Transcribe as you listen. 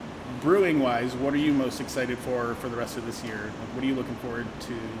brewing-wise, what are you most excited for the rest of this year? What are you looking forward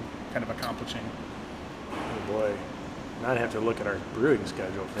to kind of accomplishing? Oh boy, now I'd have to look at our brewing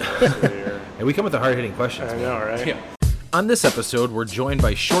schedule for the rest of the year. And we come with the hard-hitting questions. I know, right? Yeah. On this episode, we're joined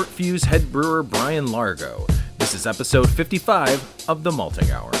by Short Fuse head brewer Brian Largo. This is episode 55 of The Malting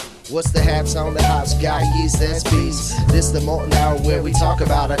Hour. What's the haps on the hops? Got yeast, that's beats. This the Molten Hour where we talk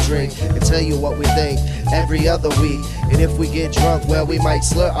about our drink and tell you what we think every other week. And if we get drunk, well, we might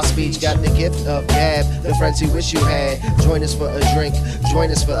slur our speech. Got the gift of gab, the friends you wish you had. Join us for a drink,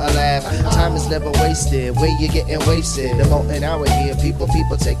 join us for a laugh. Time is never wasted, where you getting wasted. The Molten Hour here, people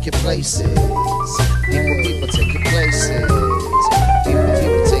take your places. People take your places.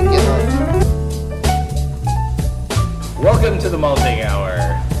 People take your home. Welcome to The Malting Hour.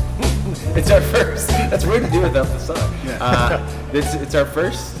 It's our first. That's weird to do without the song. It's our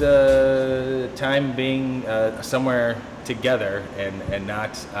first time being somewhere together and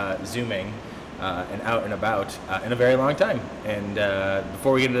not Zooming and out and about in a very long time. And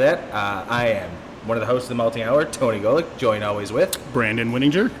before we get into that, I am one of the hosts of The Malting Hour, Tony Golick, joined always with Brandon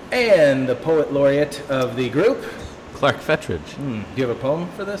Winninger. And the poet laureate of the group, Clark Fettridge. Do you have a poem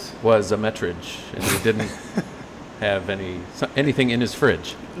for this? Was a Mettridge, and he didn't have anything in his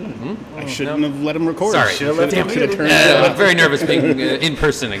fridge. I shouldn't have let him record. Sorry. I'm very nervous being in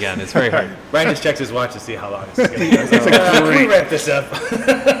person again. It's very hard. Brian just checks his watch to see how long this is going to go. Can we wrap this up?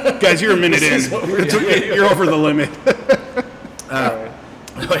 Guys, you're a minute in. You're over the limit.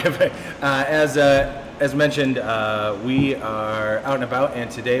 As mentioned, we are out and about, and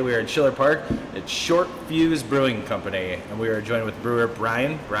today we are in Schiller Park at Short Fuse Brewing Company, and we are joined with brewer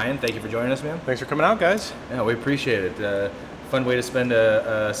Brian. Brian, thank you for joining us, man. Thanks for coming out, guys. Yeah, we appreciate it. Fun way to spend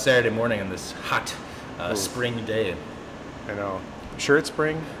a Saturday morning on this hot spring day. I know. Sure it's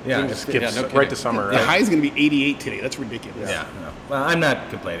spring? Yeah, it skips right to summer, right? The high is going to be 88 today. That's ridiculous. Yeah. No. Well, I'm not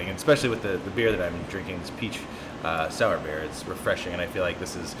complaining, and especially with the beer that I'm drinking, this peach sour beer. It's refreshing, and I feel like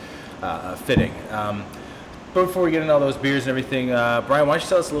this is fitting. But before we get into all those beers and everything, Brian, why don't you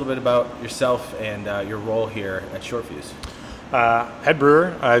tell us a little bit about yourself and your role here at Short Fuse? Head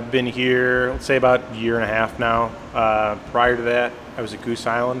brewer. I've been here, let's say, about a year and a half now. Prior to that, I was at Goose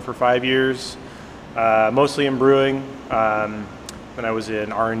Island for 5 years, mostly in brewing. Then I was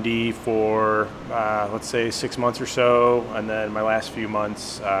in R&D for, let's say, 6 months or so, and then my last few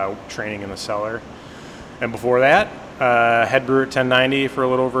months training in the cellar. And before that, head brewer at 1090 for a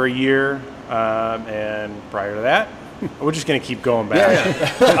little over a year. And prior to that, we're just going to keep going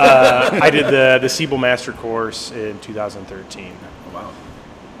back. I did the Siebel Master course in 2013. Oh,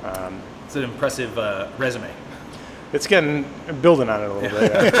 wow. It's an impressive resume. It's building on it a little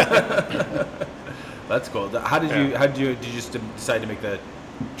bit. Yeah. That's cool. Did you just decide to make the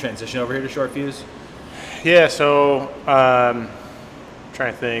transition over here to Short Fuse? Yeah. So,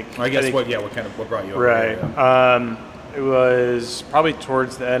 trying to think. What brought you over right. here? Yeah. It was probably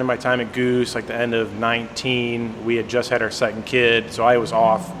towards the end of my time at Goose, like the end of 19. We had just had our second kid, so I was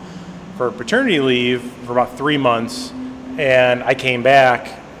off for paternity leave for about 3 months, and I came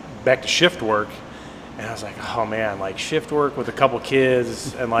back to shift work, and I was like, oh man, like shift work with a couple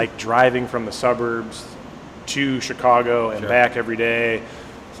kids and like driving from the suburbs to Chicago and back every day.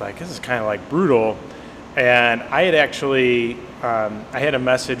 It's like, this is kind of like brutal. And I had actually, I had a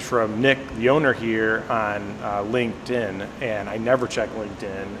message from Nick, the owner here, on LinkedIn, and I never check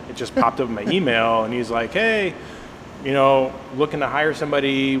LinkedIn. It just popped up in my email, and he's like, hey, looking to hire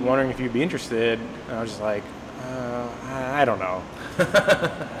somebody, wondering if you'd be interested. And I was just like, I don't know.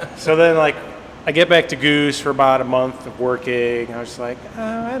 So then, I get back to Goose for about a month of working, and I was just like,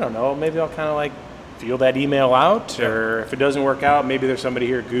 I don't know, maybe I'll kind of feel that email out, or if it doesn't work out, maybe there's somebody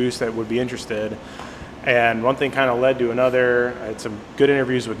here at Goose that would be interested. And one thing kind of led to another. I had some good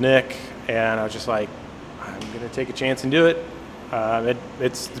interviews with Nick, and I was just like, I'm going to take a chance and do it.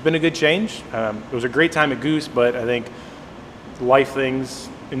 It's been a good change. It was a great time at Goose, but I think life things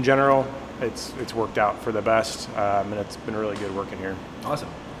in general, it's worked out for the best, and it's been really good working here. Awesome.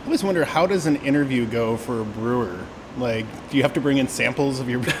 I always wonder, how does an interview go for a brewer? Do you have to bring in samples of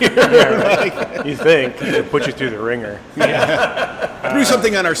your beer? You think. It put you through the ringer. Brew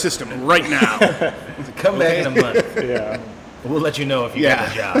something on our system right now. Come back in a month. Yeah. We'll let you know if you get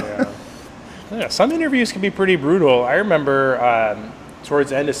the job. Yeah, some interviews can be pretty brutal. I remember towards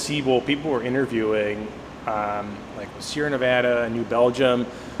the end of Siebel, people were interviewing Sierra Nevada and New Belgium,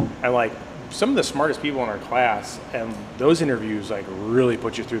 and some of the smartest people in our class, and those interviews really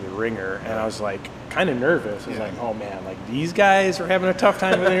put you through the ringer. And I was kind of nervous. I was like, oh man, these guys are having a tough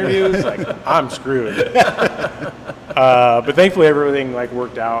time with interviews. I'm screwed. But thankfully everything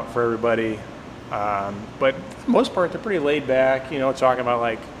worked out for everybody. But for the most part, they're pretty laid back, talking about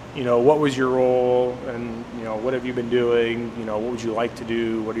what was your role, and what have you been doing? What would you like to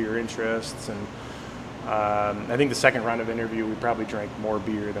do? What are your interests? And I think the second round of interview, we probably drank more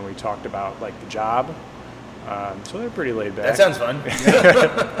beer than we talked about like the job. So they're pretty laid back. That sounds fun.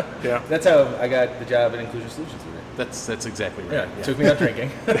 Yeah. That's how I got the job at Inclusion Solutions today. That's exactly right. Yeah, took me out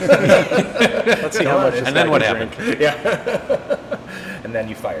drinking. Let's see how much. And then what happened? Yeah. And then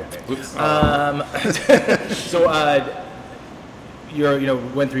you fired me. Oops. So you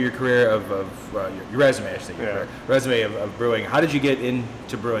went through your career of your resume, I should say, resume of brewing. How did you get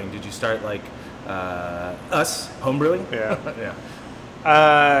into brewing? Did you start like us, home brewing? Yeah.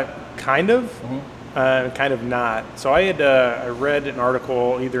 Yeah. Kind of. Mm-hmm. Kind of not. So I had I read an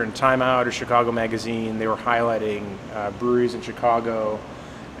article either in Time Out or Chicago Magazine. They were highlighting breweries in Chicago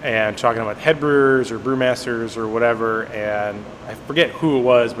and talking about head brewers or brewmasters or whatever. And I forget who it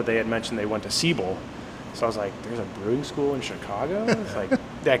was, but they had mentioned they went to Siebel. So I was like, there's a brewing school in Chicago? It's like,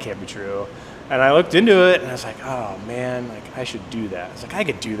 that can't be true. And I looked into it, and I was like, oh, man, like I should do that. I was like, I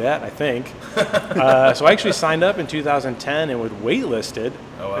could do that, I think. So I actually signed up in 2010 and was waitlisted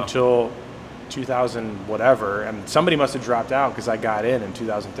until 2000 whatever, and somebody must have dropped out because I got in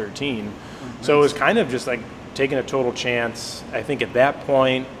 2013. Mm-hmm. So it was kind of just like taking a total chance. I think at that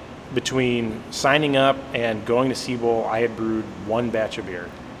point, between signing up and going to Siebel, I had brewed one batch of beer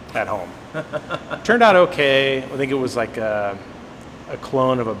at home. Turned out okay. I think it was like a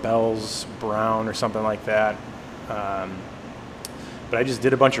clone of a Bell's Brown or something like that. But I just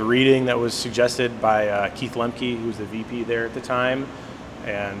did a bunch of reading that was suggested by Keith Lemke, who was the VP there at the time,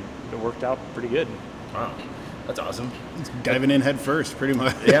 and it worked out pretty good. Wow, that's awesome. It's diving in head first, pretty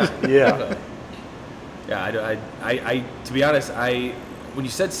much. Yeah. Yeah, I to be honest, when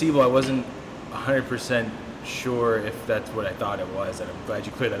you said Siebel, I wasn't 100% sure if that's what I thought it was, and I'm glad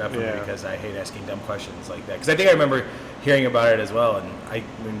you cleared that up for me because I hate asking dumb questions like that. Because I think I remember hearing about it as well, and I've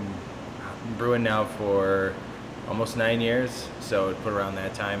been brewing now for almost 9 years, so put around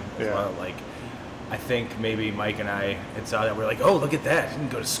that time as well. Like, I think maybe Mike and I had saw that. We're like, oh, look at that! You can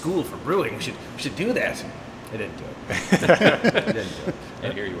go to school for brewing. We should do that. I didn't do it.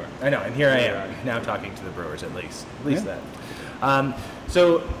 And here you are. I know, and here I am now talking to the brewers at least that.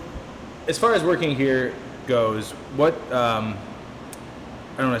 So, as far as working here goes, what I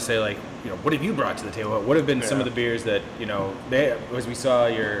don't want to say like what have you brought to the table? What have been some of the beers that as we saw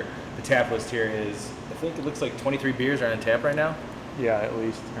the tap list here is, I think it looks like 23 beers are on tap right now. Yeah, at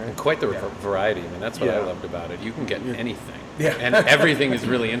least. Right? And quite the variety. I mean, that's what I loved about it. You can get anything. Yeah. And everything is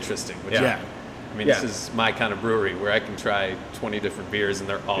really interesting. Which I mean, this is my kind of brewery where I can try 20 different beers and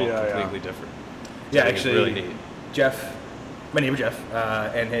they're all completely different. So yeah, actually, really neat. My neighbor Jeff,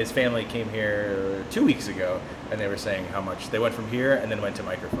 and his family came here 2 weeks ago, and they were saying how much they went from here and then went to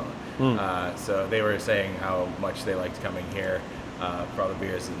Microphone. So they were saying how much they liked coming here for all the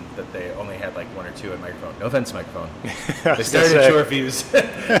beers, and that they only had like one or two at Microphone. No offense, Microphone. They started at Shore Fuse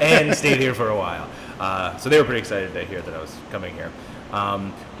and stayed here for a while. So they were pretty excited to hear that I was coming here.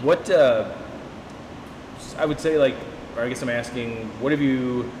 What I would say, like, or I guess I'm asking, what have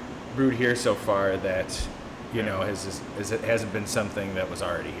you brewed here so far that hasn't been something that was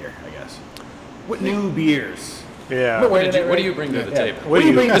already here, I guess? What new beers? Yeah. What do you bring to the table?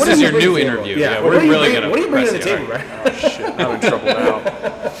 This is your new interview. Yeah. We're really going to What do you bring to the press you, table, right? right? Oh, shit. I'm in trouble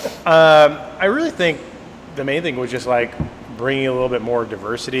now. I really think the main thing was just like bringing a little bit more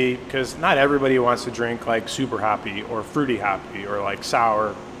diversity, because not everybody wants to drink like super hoppy or fruity hoppy or like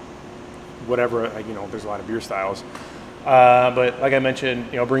sour, whatever. There's a lot of beer styles. But like I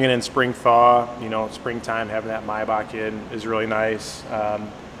mentioned, bringing in spring thaw, springtime, having that Maibach in is really nice.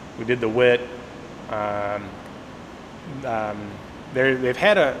 We did the wit.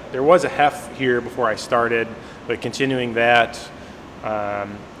 There was a hef here before I started, but continuing that,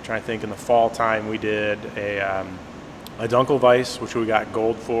 trying to think, in the fall time we did a Dunkelweiss, which we got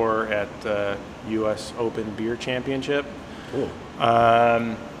gold for at the U.S. Open Beer Championship. Cool.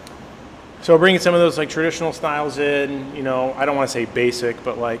 So bringing some of those like traditional styles in, I don't want to say basic,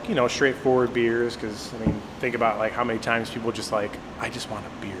 but like, straightforward beers, because think about like how many times people just like, I just want a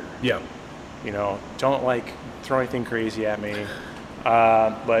beer. Yeah. Don't like throw anything crazy at me.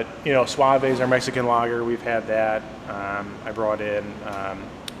 But Suave's our Mexican lager. We've had that. I brought in a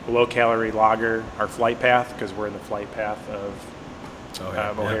low-calorie lager, our flight path, because we're in the flight path of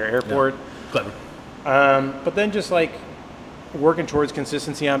O'Hare Airport. Yeah. Clever. But then just like working towards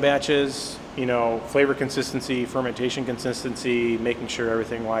consistency on batches, flavor consistency, fermentation consistency, making sure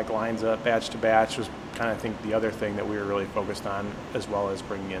everything like lines up batch to batch was kind of, I think, the other thing that we were really focused on, as well as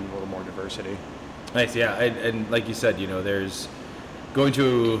bringing in a little more diversity. Nice, yeah. And like you said, there's going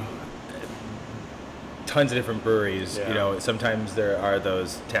to tons of different breweries. Yeah. You know, sometimes there are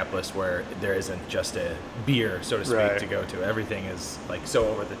those tap lists where there isn't just a beer, so to speak, to go to. Everything is like so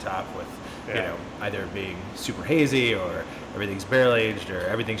over the top with, you know, either being super hazy or everything's barrel aged or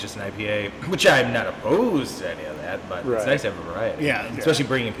everything's just an IPA, which I'm not opposed to any of that, but it's nice to have a variety. Yeah, especially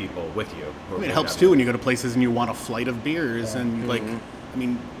bringing people with you. I mean, it helps too when you go to places and you want a flight of beers and like, I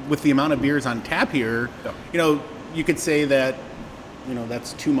mean, with the amount of beers on tap here, you know, you could say that, you know,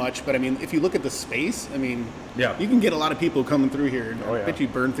 that's too much, but I mean, if you look at the space, I mean, you can get a lot of people coming through here. I bet you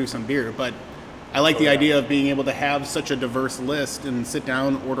burn through some beer, but I like the idea of being able to have such a diverse list and sit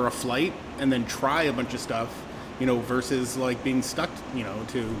down, order a flight, and then try a bunch of stuff, you know, versus like being stuck, you know,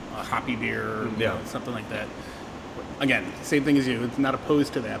 to a hoppy beer or you know, something like that. Again, same thing as you. It's not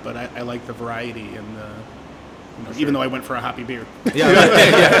opposed to that, but I like the variety and the, you know, even though I went for a hoppy beer. I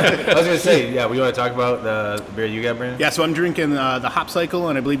was going to say, we want to talk about the beer you got, Brandon? Yeah, so I'm drinking the Hop Cycle,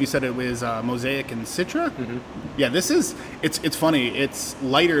 and I believe you said it was Mosaic and Citra. Mm-hmm. Yeah, this is, it's funny. It's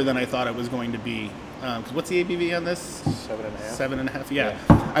lighter than I thought it was going to be. What's the ABV on this? 7.5. 7.5, yeah.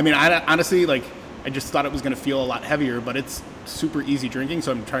 I mean, I honestly, like, I just thought it was going to feel a lot heavier, but it's super easy drinking,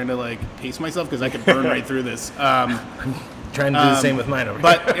 so I'm trying to, like, pace myself because I could burn right through this. Trying to do the same with mine over here.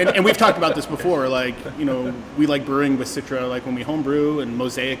 But and we've talked about this before, like, you know, we like brewing with Citra, like when we homebrew, and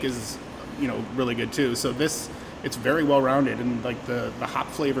Mosaic is, you know, really good too. So this, it's very well rounded, and like the hop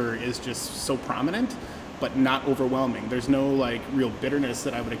flavor is just so prominent, but not overwhelming. There's no like real bitterness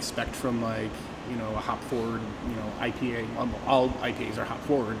that I would expect from like, you know, a hop forward, you know, IPA. All IPAs are hop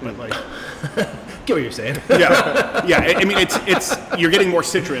forward, but like, get what you're saying. yeah. I mean, it's you're getting more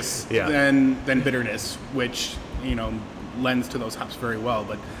citrus than bitterness, which, you know, lends to those hops very well.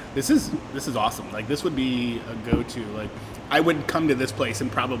 But this is awesome. Like, this would be a go-to. Like, I would come to this place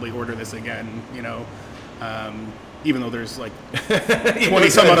and probably order this again, you know, even though there's like 20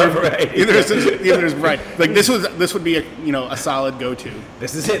 some other there's like this would be a, you know, a solid go-to.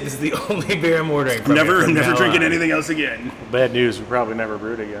 This is it. This is the only beer I'm ordering from. I'm never drinking anything else again. Bad news, we probably never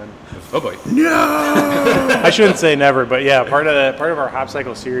brewed again. Oh boy. No. I shouldn't say never, but yeah, part of our Hop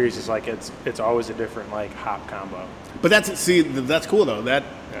Cycle series is like it's always a different like hop combo. But that's cool though. That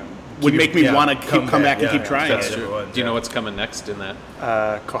would make me want to come back and keep trying that's it. True. Do you know what's coming next in that?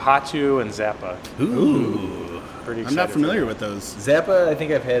 Kohatu and Zappa. Ooh. Pretty excited. I'm not familiar with those. Zappa, I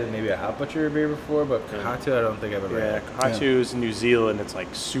think I've had maybe a Hop Butcher beer before, but Kohatu, I don't think I've ever had. Kohatu is New Zealand. It's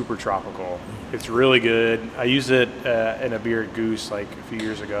like super tropical. It's really good. I used it in a beer at Goose like a few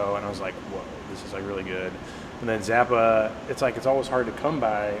years ago, and I was like, whoa, this is like really good. And then Zappa, it's always hard to come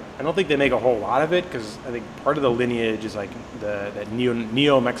by. I don't think they make a whole lot of it because I think part of the lineage is like that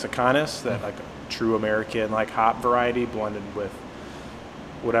Neo Mexicanus, that like true American like hop variety blended with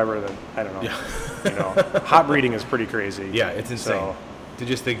whatever I don't know. You know, hop breeding is pretty crazy. Yeah, it's insane. So, to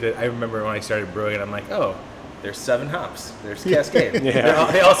just think that I remember when I started brewing, and I'm like, oh, there's 7 hops. There's Cascade.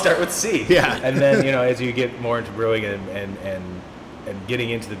 They all start with C. Yeah. And then, you know, as you get more into brewing and getting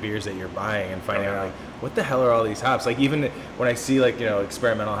into the beers that you're buying and finding out like, what the hell are all these hops? Like, even when I see like, you know,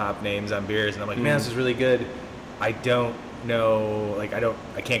 experimental hop names on beers, and I'm like, man, this is really good. I don't know, like,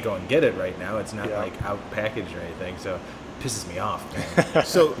 I can't go and get it right now. It's not like out packaged or anything. So pisses me off, man.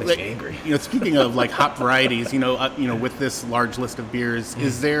 So makes me angry. You know, speaking of like hop varieties, you know, with this large list of beers,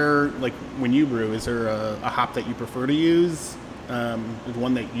 is there, like, when you brew, is there a hop that you prefer to use?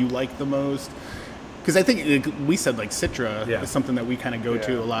 One that you like the most? Because I think we said like Citra is something that we kind of go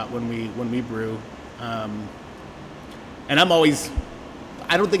to a lot when we brew, and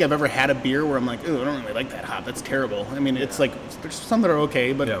I don't think I've ever had a beer where I'm like, oh, I don't really like that hop. That's terrible. I mean, it's like there's some that are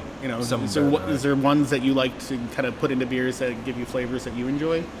okay, but you know, is there ones that you like to kind of put into beers that give you flavors that you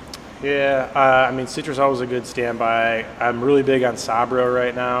enjoy? Yeah, I mean, Citra's always a good standby. I'm really big on Sabro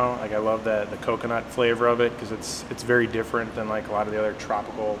right now. Like, I love the coconut flavor of it because it's very different than like a lot of the other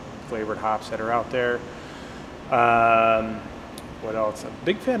tropical flavored hops that are out there. What else? I'm a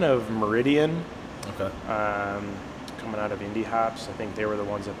big fan of Meridian. Okay. Coming out of Indie Hops. I think they were the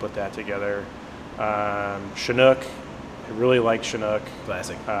ones that put that together. Chinook. I really like Chinook.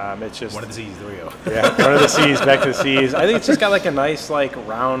 Classic. It's just one of the C's. There we go. Yeah, one of the C's. Back to the C's. I think it's just got like a nice, like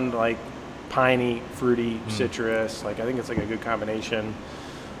round, like piney, fruity citrus. Like, I think it's like a good combination.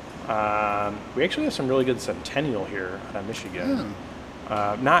 We actually have some really good Centennial here out of Michigan.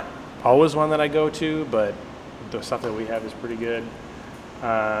 Not always one that I go to, but the stuff that we have is pretty good.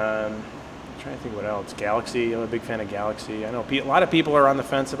 I'm trying to think what else. Galaxy. I'm a big fan of Galaxy. I know a lot of people are on the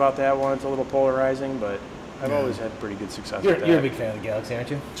fence about that one. It's a little polarizing, but I've always had pretty good success with that. You're a big fan of the Galaxy,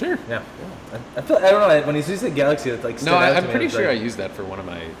 aren't you? Sure. Yeah. I don't know, when he's using the Galaxy, it's like no, I'm pretty sure I used that for one of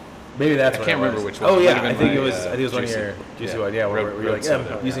my. Maybe that's. I can't remember which one. Oh yeah, I think it was one of your juicy one. Yeah, where you're like,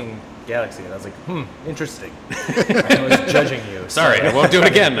 I'm using Galaxy, and I was like, interesting. I was judging you. Sorry, I won't do it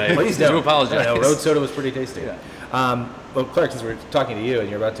again. Please do don't. apologize. No, road soda was pretty tasty. Yeah. Well, Clark, since we're talking to you and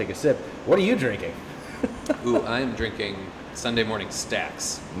you're about to take a sip, what are you drinking? Ooh, I am drinking Sunday morning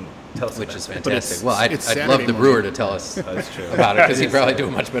stacks, Tell us which is about fantastic. Well, I'd Saturday love the brewer morning. to tell us That's true. about it because he'd probably do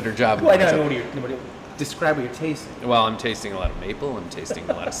a much better job. Well, I know. Describe what you're tasting. Well, I'm tasting a lot of maple. I'm tasting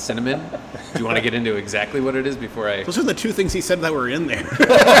a lot of cinnamon. Do you want to get into exactly what it is before I? Those are the two things he said that were in there.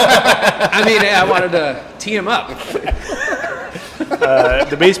 I mean, I wanted to tee him up.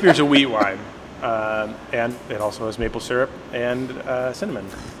 The base beer is a wheat wine, and it also has maple syrup and cinnamon.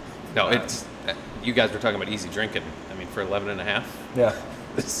 No, it's you guys were talking about easy drinking. I mean, for 11 and a half, Yeah.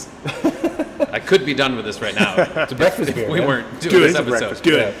 this, I could be done with this right now. It's a breakfast beer. We man. weren't doing Good, this it's a episode.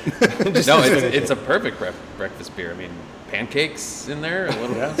 breakfast. Good. No, it's a perfect breakfast beer. I mean, pancakes in there, a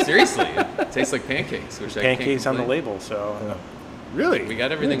little. Seriously, it tastes like pancakes. Which Pancakes I on can't the complain. label, so Really? We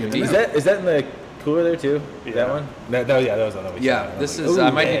got everything we need. Is that in the cooler there too? Yeah. That one? No, yeah, that was on the way. Yeah, this is. I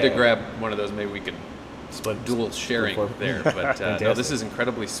might need to grab one of those. Maybe we could split dual sharing split there. But no, this is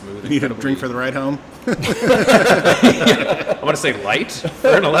incredibly smooth. Need a incredibly, drink for the ride home? I want to say light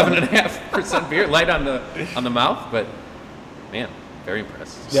for an 11.5% beer, light on the mouth, but man, very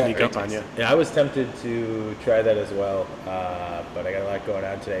impressed. Yeah, sneak up on you. Yeah, I was tempted to try that as well, but I got a lot going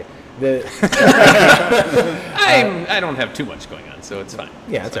on today. I don't have too much going on, so it's fine.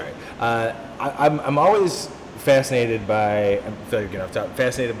 Yeah, that's all right. I'm always fascinated by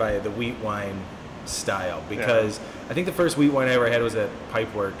fascinated by the wheat wine style because I think the first wheat wine I ever had was at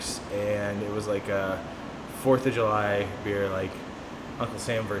Pipeworks, and it was like a 4th of July beer, like Uncle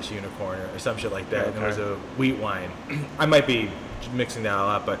Sam vs. Unicorn or some shit like that. Okay. And it was a wheat wine. I might be mixing that all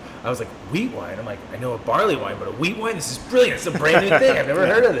up, but I was like, wheat wine? I'm like, I know a barley wine, but a wheat wine? This is brilliant. It's a brand new thing. I've never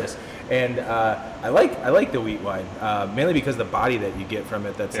heard of this. And I like the wheat wine, mainly because the body that you get from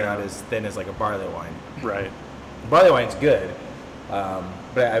it that's not as thin as like a barley wine. Right. Barley wine's good,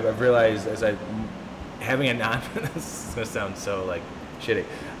 but I've realized as having a non this is gonna sound so like shitty.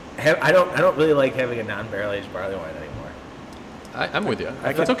 I don't really like having a non-barrel aged barley wine anymore. I'm with you.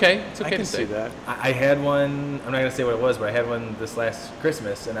 It's okay. It's okay I can to see say that. I had one. I'm not gonna say what it was, but I had one this last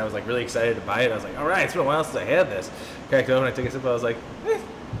Christmas, and I was like really excited to buy it. I was like, all right, it's been a while since I had this. Cracked it open, I took a sip. I was like,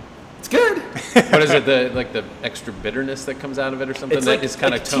 it's good. What is it? The extra bitterness that comes out of it, or something It's that like, is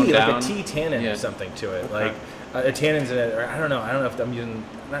kind like of toned tea, down. like a tea tannin or something to it, like a tannins in it, or I don't know if I'm using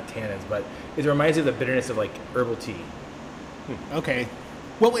not tannins, but it reminds me of the bitterness of like herbal tea. Okay.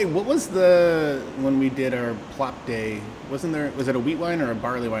 Well, wait, what was when we did our plop day, was it a wheat wine or a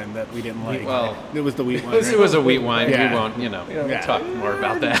barley wine that we didn't like? Well, it was the wheat wine, It right? was a wheat wine. Yeah. We won't, Yeah. talk more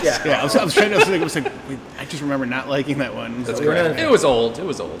about that. Yeah, I was trying to, I just remember not liking that one. That's So- correct. It was old. It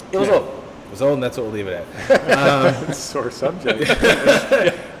was old. It was old. It was old, and that's what we'll leave it at. Sore subject. We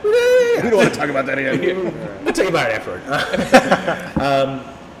don't want to talk about that again. We'll talk about it afterward.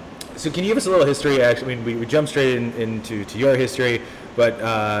 So can you give us a little history? Actually, I mean, we jumped straight into your history, but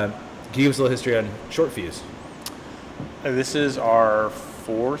can you give us a little history on Short Fuse? This is our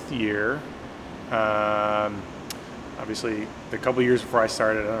 4th year. Obviously, a couple years before I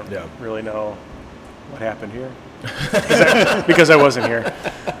started, I don't really know what happened here because I wasn't here.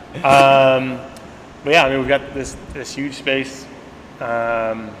 But yeah, I mean, we've got this huge space,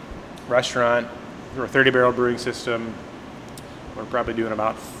 restaurant, we're a 30-barrel brewing system. We're probably doing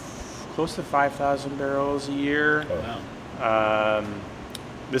about close to 5,000 barrels a year. Oh, wow.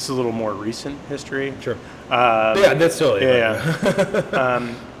 This is a little more recent history. Sure. Yeah, that's totally.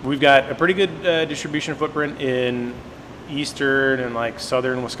 We've got a pretty good distribution footprint in eastern and like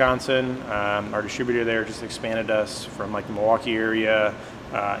southern Wisconsin. Our distributor there just expanded us from like the Milwaukee area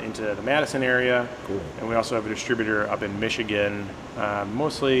into the Madison area. Cool. And we also have a distributor up in Michigan,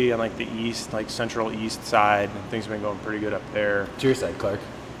 mostly on like the east, like central east side. And things have been going pretty good up there. To your side, Clark.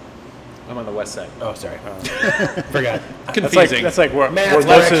 I'm on the west side. Oh, sorry. Forgot. Confusing. That's like where Math,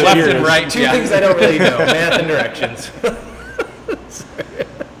 most of the left beer and is. right. Two things I don't really know: math and directions.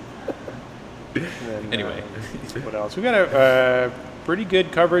 And, Anyway. What else? We've got a pretty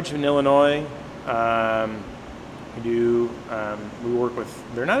good coverage in Illinois. We work with,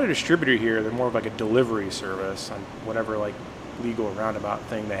 they're not a distributor here, they're more of like a delivery service on whatever like legal roundabout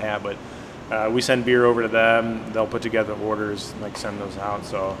thing they have, but we send beer over to them, they'll put together orders and like send those out,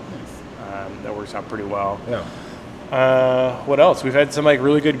 so that works out pretty well. Yeah. What else? We've had some like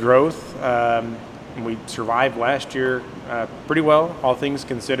really good growth. We survived last year pretty well, all things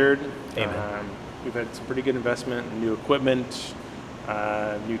considered. Amen. We've had some pretty good investment in new equipment,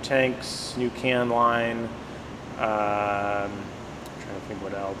 new tanks, new can line. I'm trying to think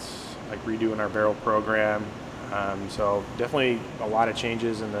what else. Like redoing our barrel program. So definitely a lot of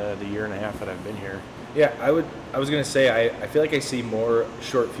changes in the year and a half that I've been here. Yeah, I was gonna say I feel like I see more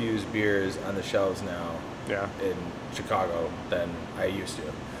short fuse beers on the shelves now. Yeah. In Chicago than I used to.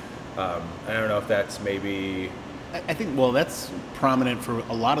 I don't know if that's maybe. I think, well, that's prominent for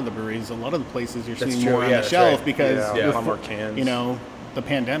a lot of the breweries. A lot of the places you're That's seeing true, more on yeah, the that's shelf right. because a lot more cans. you know, the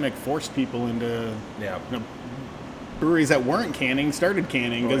pandemic forced people into Yeah. you know, breweries that weren't canning started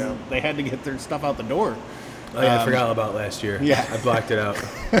canning because they had to get their stuff out the door. Oh yeah, I forgot all about last year. Yeah. I blocked it out.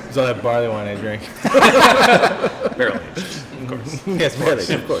 It was all that barley wine I drank. Barrel aged, of course. Yes,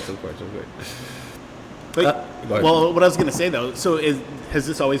 barley. Of course. But, go ahead. well, what I was going to say though, so has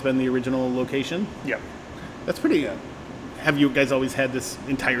this always been the original location? Yeah. That's pretty. Have you guys always had this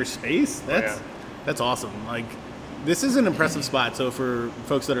entire space? Yeah. That's awesome. Like, this is an impressive spot. So for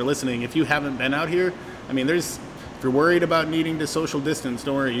folks that are listening, if you haven't been out here, I mean, if you're worried about needing to social distance,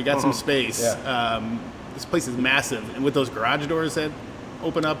 don't worry, you got some space. Yeah. This place is massive, and with those garage doors that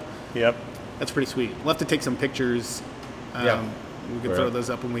open up, Yep. that's pretty sweet. We'll have to take some pictures. Yeah. We can throw those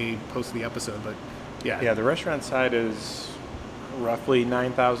up when we post the episode. But Yeah, the restaurant side is roughly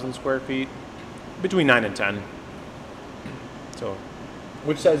 9,000 square feet, between 9 and 10. So,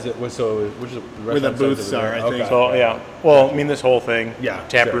 Which size it was? So which is Where the booths are, I think. so yeah. Well, I mean, this whole thing. Yeah,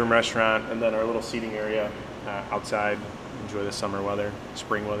 Tap sure. room, restaurant, and then our little seating area outside. Enjoy the summer weather,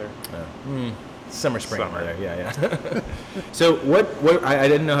 spring weather. Summer, spring, Summer. weather. Yeah. So what? I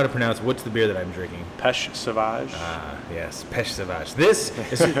didn't know how to pronounce. What's the beer that I'm drinking? Pêche Sauvage. Ah, yes, Pêche Sauvage. This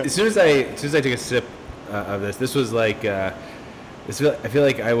as soon as I took a sip of this was like. I feel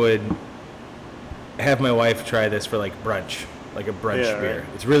like I would have my wife try this for like brunch, like a brunch beer. Right.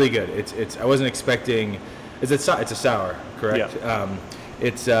 It's really good. It's. I wasn't expecting. It's a sour, correct? Yeah.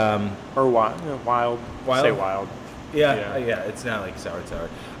 It's Or wild. Wild? Say wild. yeah. It's not like sour.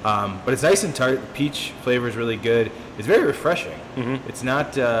 But it's nice and tart. Peach flavor is really good. It's very refreshing. Mm-hmm. It's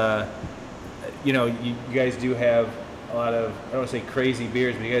not. You guys do have a lot of. I don't want to say crazy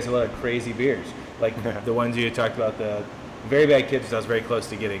beers, but you guys have a lot of crazy beers, like the ones you talked about. The Very Bad Kids. I was very close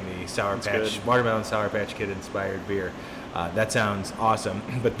to getting the Sour Patch good. Watermelon Sour Patch Kid inspired beer. That sounds awesome.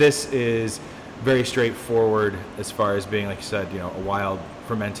 But this is very straightforward as far as being, like you said, a wild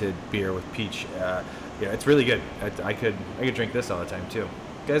fermented beer with peach. It's really good. I could drink this all the time too.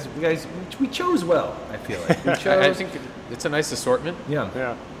 Guys, we chose well. I feel like we chose. I think it's a nice assortment.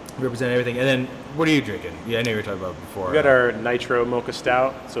 Yeah. Represent everything. And then, what are you drinking? Yeah, I know you were talking about it before. We got our Nitro Mocha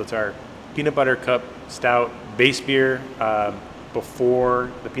Stout. So it's our peanut butter cup stout base beer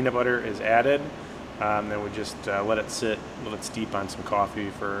before the peanut butter is added. Then we just let it sit, let it steep on some coffee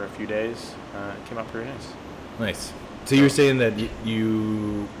for a few days. It came out pretty nice. Nice. So you were saying that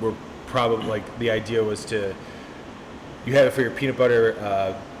you were probably, like, the idea was you had it for your peanut butter,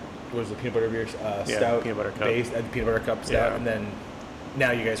 what was the peanut butter beer? Stout peanut butter cup. Base, peanut butter cup stout, Yeah. and then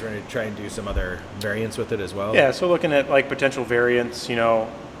now you guys are going to try and do some other variants with it as well? Yeah, so looking at like potential variants,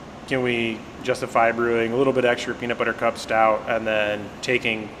 can we justify brewing a little bit extra peanut butter cup stout and then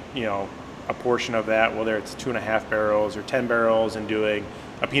taking, a portion of that, whether it's 2.5 barrels or 10 barrels, and doing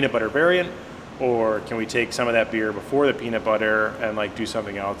a peanut butter variant? Or can we take some of that beer before the peanut butter and like do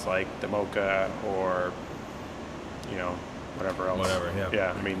something else like the mocha or, whatever else? Whatever, yeah.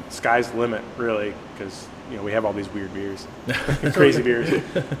 Yeah, I mean, sky's the limit, really, because, we have all these weird beers, crazy beers.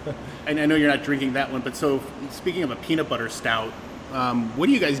 And I know you're not drinking that one, but so speaking of a peanut butter stout, what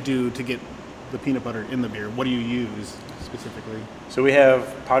do you guys do to get the peanut butter in the beer? What do you use specifically? So we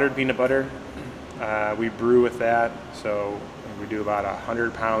have powdered peanut butter. We brew with that. So we do about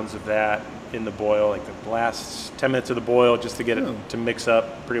 100 pounds of that in the boil, like the last 10 minutes of the boil, just to get it to mix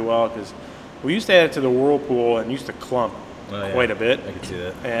up pretty well. Because we used to add it to the whirlpool and used to clump quite a bit. I can see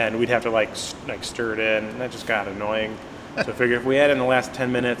that. And we'd have to like stir it in, and that just got annoying. So I figured if we add it in the last 10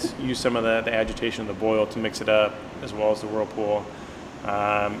 minutes, use some of the agitation of the boil to mix it up, as well as the whirlpool.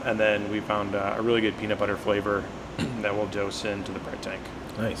 And then we found a really good peanut butter flavor that we'll dose into the bread tank.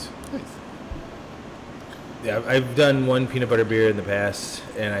 Nice. Yeah, I've done one peanut butter beer in the past,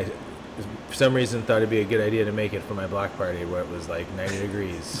 and I, for some reason, thought it'd be a good idea to make it for my block party where it was like 90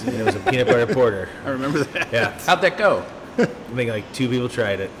 degrees. And it was a peanut butter porter. I remember that. Yeah. How'd that go? I think like 2 people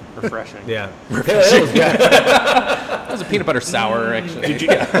tried it. Refreshing. Yeah. Refreshing. That was a peanut butter sour, actually.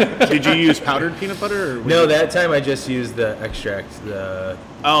 Did you use powdered peanut butter? Or No, that time I just used the extract, the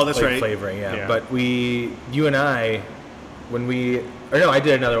that's right. flavoring, Yeah. But you and I, I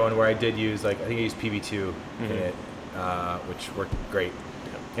did another one where I did use, I think I used PB2 in it, which worked great.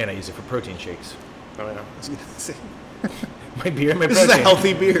 And I used it for protein shakes. Oh, yeah. I was gonna say, My beer, my this protein. is a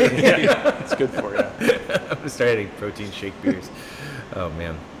healthy beer. It's good for you. I'm going to start eating protein shake beers. Oh,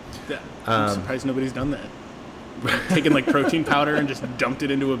 man. I'm surprised nobody's done that. taken like protein powder and just dumped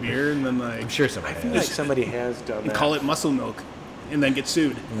it into a beer and then like I'm sure somebody I feel like somebody has done and that. call it muscle milk and then get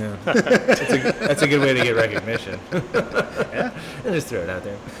sued. Yeah. That's a good way to get recognition. Yeah. And just throw it out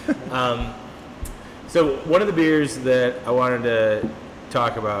there. So one of the beers that I wanted to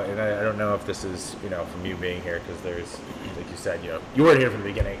talk about, and I don't know if this is, from you being here, because there's, like you said, you weren't here from the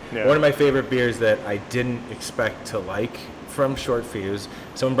beginning. Yeah. One of my favorite beers that I didn't expect to like from Short Fuse,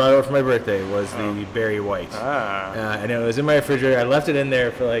 someone brought it over for my birthday, was the Berry White. And it was in my refrigerator. I left it in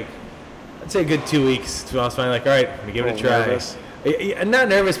there for I'd say a good 2 weeks. So I was finally like, all right, let me give it a try. Nervous. I'm not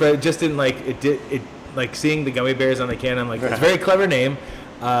nervous, but it just didn't like seeing the gummy bears on the can. I'm like, it's a very clever name,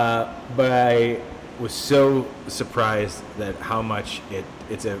 but I was so surprised that how much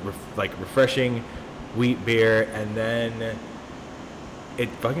it's a refreshing wheat beer, and then it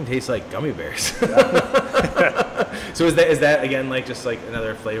fucking tastes like gummy bears. So is that again just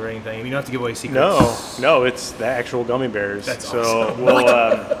another flavoring thing? You don't have to give away secrets. No, it's the actual gummy bears. That's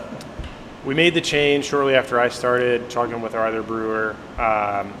awesome. We made the change shortly after I started talking with our other brewer,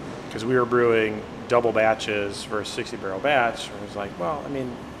 because we were brewing double batches for a 60-barrel batch. And I was like, well, I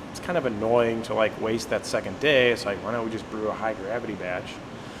mean, it's kind of annoying to waste that second day. It's like, why don't we just brew a high gravity batch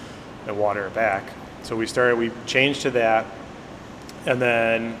and water it back? So we changed to that, and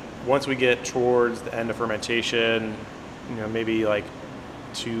then once we get towards the end of fermentation, maybe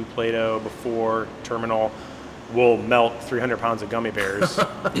 2 Play-Doh before terminal, we'll melt 300 pounds of gummy bears,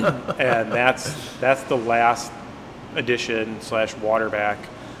 and that's the last addition / water back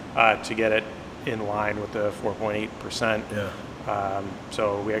to get it in line with the 4.8%. Yeah.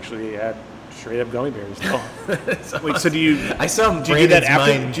 So we actually add straight up gummy bears. Wait, so do you? I saw do you do that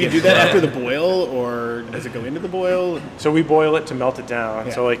after? Do you do that after the boil, or does it go into the boil? So we boil it to melt it down.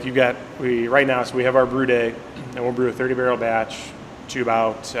 Yeah. So right now, we have our brew day, and we'll brew a 30-barrel batch to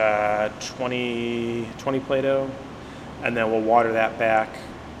about 20 Play-Doh, and then we'll water that back.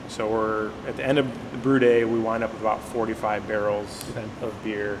 So we're at the end of the brew day, we wind up with about 45 barrels of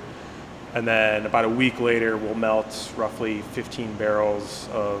beer, and then about a week later, we'll melt roughly 50 barrels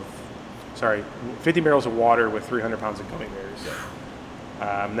of water with 300 pounds of gummy bears.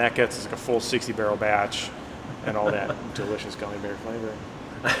 That gets us a full 60-barrel batch and all that delicious gummy bear flavor.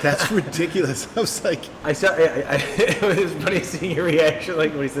 That's ridiculous. I was like, I saw. It was funny seeing your reaction,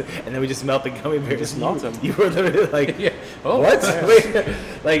 when he said, and then we just melt the gummy bears. Just melt them. You were literally like, Yeah. Oh, what? yeah.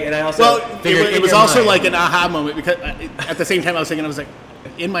 Wait, and I also it was also an aha moment, because at the same time I was like,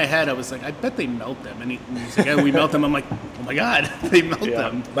 in my head I was like, I bet they melt them, and he's like, yeah, we melt them. I'm like, oh my god, they melt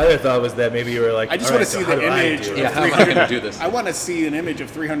them. My other thought was that maybe you were like, I just all want to right, see so the how do I image. do it? Yeah, how am I going to do this? I want to see an image of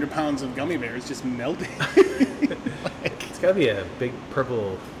 300 pounds of gummy bears just melting. It's got to be a big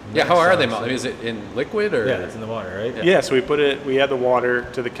purple. Yeah, how are they sauce. melting? Is it in liquid or? Yeah, it's in the water, right? Yeah, so we add the water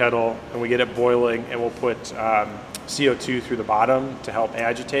to the kettle, and we get it boiling, and we'll put CO2 through the bottom to help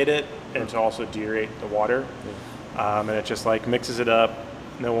agitate it and to also deaerate the water. And it just mixes it up,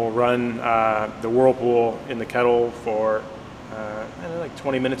 and then we'll run the whirlpool in the kettle for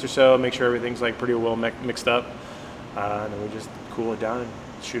 20 minutes or so, make sure everything's pretty well mixed up, and then we just cool it down and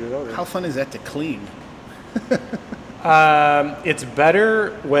shoot it over. How fun is that to clean? It's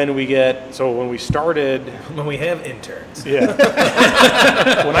better when we started. When we have interns. Yeah.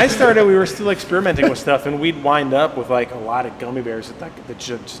 When I started, we were still experimenting with stuff, and we'd wind up with a lot of gummy bears with the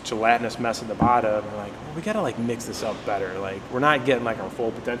gelatinous mess at the bottom. And well, we gotta mix this up better. We're not getting our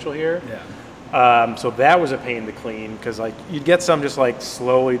full potential here. Yeah. So that was a pain to clean, because you'd get some just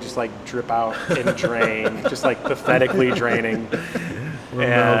slowly just drip out and drain, just pathetically draining.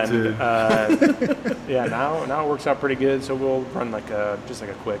 And now it works out pretty good. So we'll run a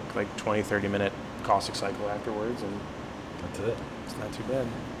quick 20-30 minute caustic cycle afterwards, and That's it. it's not too bad.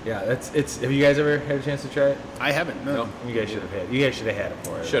 Yeah, have you guys ever had a chance to try it? I haven't. No. You guys should have had. You guys should have had it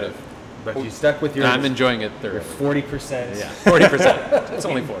for it. Should have. But you stuck with your. I'm enjoying it your thoroughly. 40%. Yeah, 40%. It's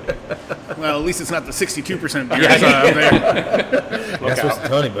only 40. Well, at least it's not the 62% beer out there. That's supposed to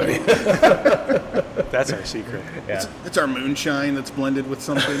tell anybody. That's our secret. Yeah. It's our moonshine that's blended with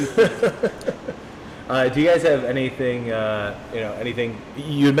something. Do you guys have anything? Anything?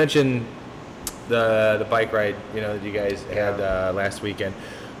 You had mentioned the bike ride. That you guys had last weekend.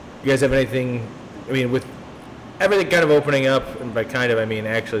 You guys have anything? I mean, with everything kind of opening up, and by kind of I mean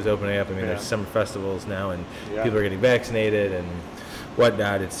actually it's opening up. I mean there's summer festivals now, and people are getting vaccinated and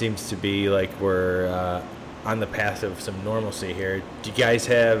whatnot. It seems to be like we're on the path of some normalcy here. Do you guys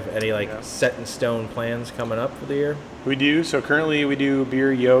have any set in stone plans coming up for the year? We do. So currently we do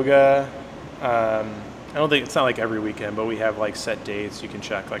beer yoga I don't think it's not like every weekend, but we have like set dates you can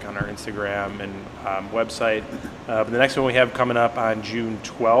check like on our Instagram and website. But the next one we have coming up on June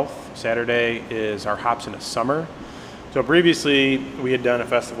 12th, Saturday, is our Hops in the Summer. So previously we had done a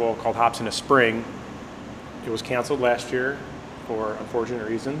festival called Hops in the Spring. It was canceled last year for unfortunate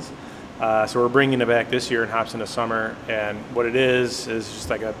reasons. So we're bringing it back this year in Hops in the Summer. And what it is just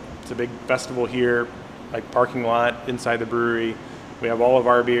like it's a big festival here, like parking lot inside the brewery. We have all of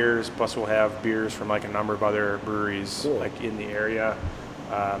our beers, plus we'll have beers from like a number of other breweries like in the area.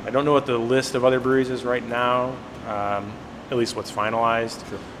 I don't know what the list of other breweries is right now, at least what's finalized.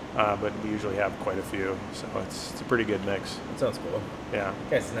 Sure. But we usually have quite a few, so it's a pretty good mix. That sounds cool. Yeah.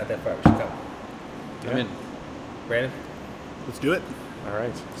 Guys, it's not that far. We should come. I'm in. Brandon? Let's do it. All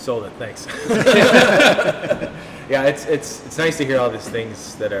right. Sold it. Thanks. Yeah, it's nice to hear all these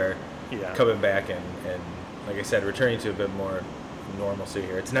things that are coming back and like I said, returning to a bit more normalcy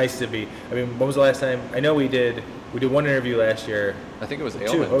here. It's nice to be. I mean, when was the last time? I know we did one interview last year. I think it was Two.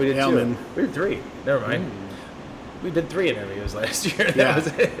 Ailman. Oh, we did Ailman. 2. We did 3. Never mind. We did 3 interviews last year. Yeah. That was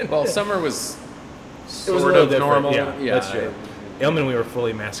it. Well, summer was It was a sort little of different. normal. Yeah, that's true. Ailman, we were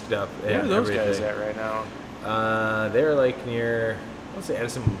fully masked up. Where are and those everything. guys at right now? They were like near, let's say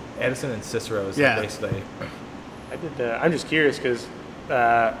Addison and Cicero's. Yeah. Basically. I did. I'm just curious because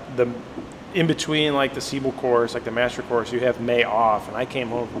the in between like the Siebel course, like the master course, you have May off, and I came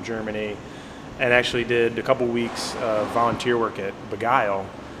home from Germany and actually did a couple weeks of volunteer work at Beguile.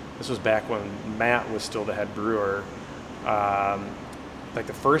 This was back when Matt was still the head brewer. Like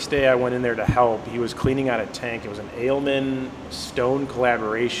the first day I went in there to help, he was cleaning out a tank. It was an Ailman Stone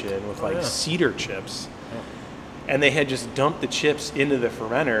collaboration with cedar chips. And they had just dumped the chips into the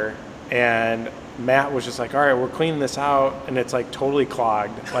fermenter, and Matt was just like, all right, we're cleaning this out, and it's like totally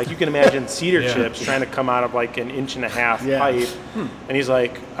clogged. Like you can imagine cedar chips trying to come out of like an 1.5 inch pipe. And he's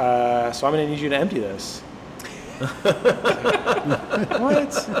like, so I'm gonna need you to empty this.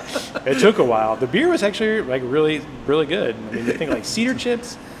 What? It took a while. The beer was actually like really, really good. I mean, you think like cedar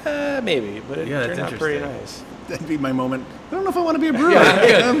chips, maybe, but it turned out pretty nice. That'd be my moment. I don't know if I want to be a brewer.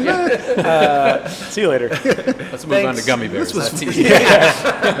 See you later. Let's move on to gummy bears. That's easy.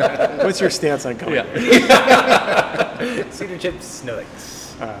 What's your stance on gummy bears? Cedar chips, no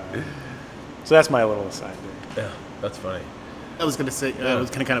thanks. So that's my little aside there. Yeah, that's funny. I was going to say, I was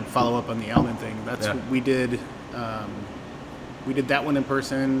going to kind of follow up on the Ailman thing. That's what we did. We did that one in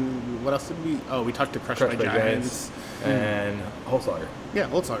person. What else did we? Oh, we talked to Crushed by Giants and Holzlager. Yeah,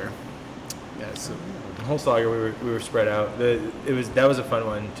 Holzlager. Yeah, so Holzlager, we were spread out. That was a fun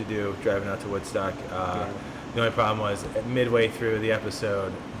one to do, driving out to Woodstock. The only problem was midway through the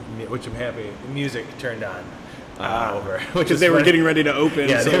episode, which I'm happy, the music turned on. Over because they were getting ready to open,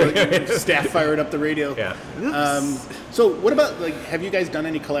 so staff fired up the radio. Yeah. So what about have you guys done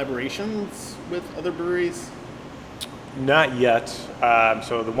any collaborations with other breweries? Not yet.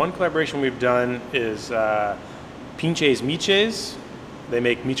 So the one collaboration we've done is Pinches Miches. They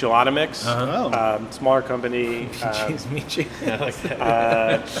make michelada mix. Smaller company. Pinches Miches.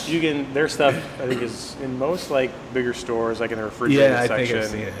 Their stuff I think is in most like bigger stores, like in the refrigerated section. think I've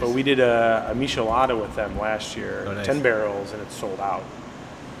seen it. But we did a michelada with them last year, 10 barrels, and it's sold out.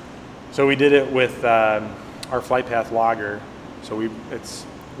 So we did it with our Flight Path lager. So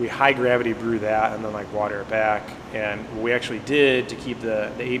we high gravity brew that and then like water it back. And what we actually did to keep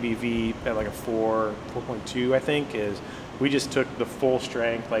the ABV at like a 4.2, I think, is we just took the full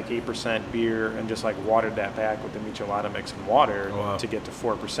strength, like 8% beer, and just like watered that back with the michelada mix and water to get to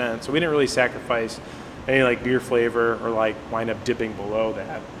 4%. So we didn't really sacrifice any like beer flavor or like wind up dipping below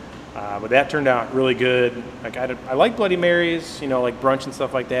that. But that turned out really good. Like I like Bloody Marys, like brunch and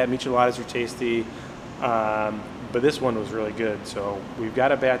stuff like that. Micheladas are tasty. But this one was really good. So we've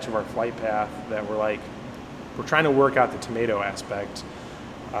got a batch of our Flight Path that we're trying to work out the tomato aspect,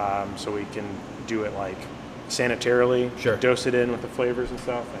 so we can do it like sanitarily, dose it in with the flavors and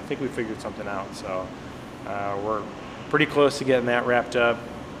stuff. I think we figured something out. So we're pretty close to getting that wrapped up.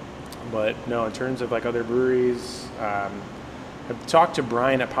 But no, in terms of like other breweries, I've talked to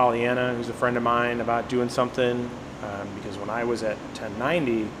Brian at Pollyanna, who's a friend of mine, about doing something, because when I was at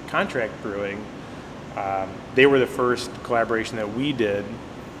 1090 Contract Brewing, they were the first collaboration that we did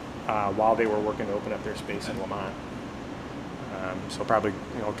while they were working to open up their space in Lamont. So probably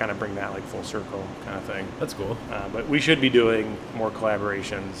kind of bring that like full circle kind of thing. That's cool. But we should be doing more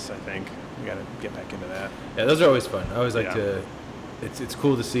collaborations. I think we got to get back into that. Yeah, those are always fun. I always like to. It's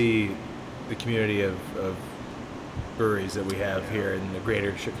cool to see the community of breweries that we have here in the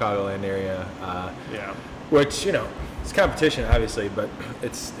greater Chicagoland area. Yeah. Which, it's competition, obviously, but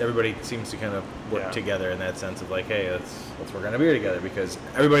everybody seems to kind of work together in that sense of like, hey, let's work on a beer together, because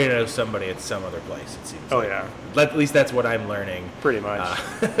everybody knows somebody at some other place, it seems. At least that's what I'm learning. Pretty much.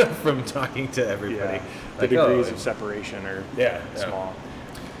 From talking to everybody. Yeah. The degrees of separation are small.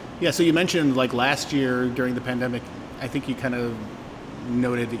 Yeah, so you mentioned like last year during the pandemic, I think you kind of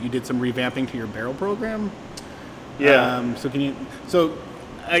noted that you did some revamping to your barrel program. Yeah.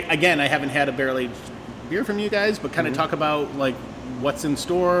 Again, I haven't had a barrel-aged beer from you guys, but kind of talk about like what's in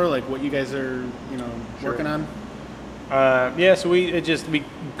store, like what you guys are, working on. So we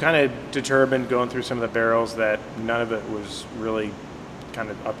kind of determined going through some of the barrels that none of it was really kind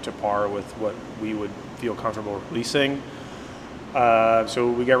of up to par with what we would feel comfortable releasing.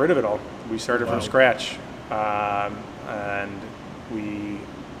 So we got rid of it all. We started from scratch, and we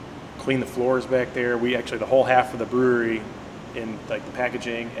cleaned the floors back there. We actually, the whole half of the brewery, in like the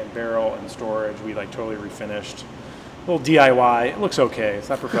packaging and barrel and storage, we like totally refinished. A little DIY. It looks okay. It's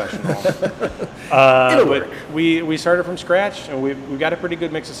not professional. But we started from scratch, and we got a pretty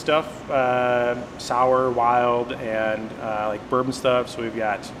good mix of stuff, sour, wild, and like bourbon stuff. So we've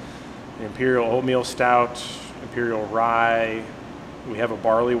got an Imperial Oatmeal Stout, Imperial Rye. We have a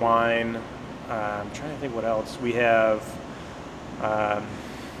barley wine. I'm trying to think what else. We have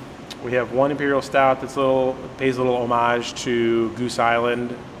one Imperial Stout that's pays a little homage to Goose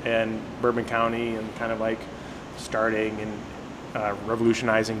Island and Bourbon County, and kind of like starting and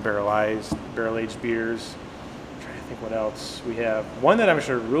revolutionizing barrel-aged beers. I'm trying to think what else. We have one that I'm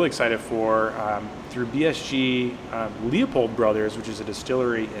sure really excited for through BSG, Leopold Brothers, which is a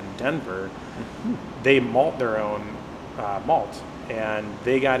distillery in Denver. They malt their own malt, and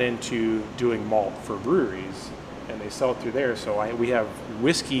they got into doing malt for breweries, and they sell it through there. So we have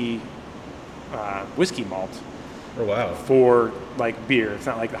whiskey malt. Oh wow! For like beer, it's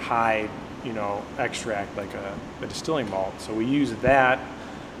not like the high, extract like a distilling malt. So we use that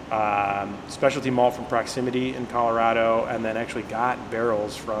specialty malt from Proximity in Colorado, and then actually got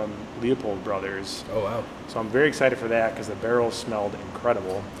barrels from Leopold Brothers. Oh wow! So I'm very excited for that because the barrels smelled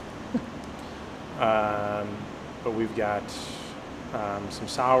incredible. But we've got some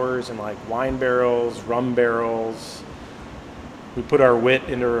sours and like wine barrels, rum barrels. We put our wit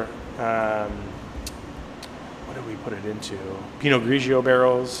into, what did we put it into? Pinot Grigio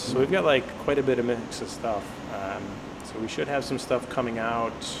barrels. So we've got like quite a bit of mix of stuff. So we should have some stuff coming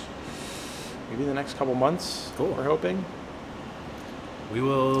out maybe the next couple months. Cool. We're hoping. We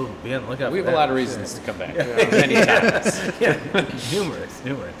will be on the lookout. We have a lot of reasons to come back. Many times. Numerous.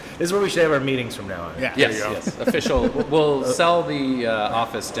 This is where we should have our meetings from now on. Yeah. Yes. Official. We'll sell the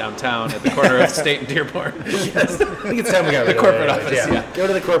office downtown at the corner of State and Dearborn. Yes. I think it's time we got the corporate office. Yeah. Go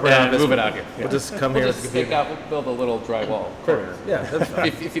to the corporate and office. Move it out here. We'll just come here. We'll just take out. We'll build a little drywall corner. Yeah, that's fine.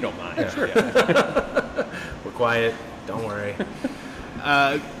 if you don't mind. Yeah. Sure. Yeah. We're quiet. Don't worry.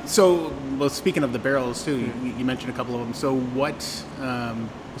 Speaking of the barrels too, you mentioned a couple of them. So what,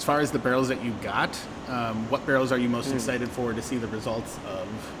 as far as the barrels that you got, what barrels are you most excited for to see the results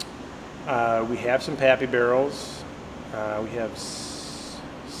of? We have some Pappy barrels. We have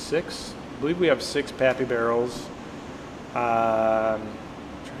 6. I believe we have 6 Pappy barrels. I'm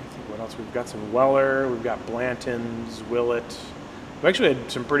trying to think what else. We've got some Weller. We've got Blanton's, Willett. We've actually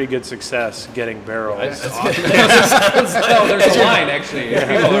had some pretty good success getting barrels. That's awesome. Well, there's a line, actually.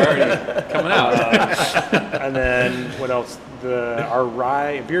 People are already coming out. And then what else? Our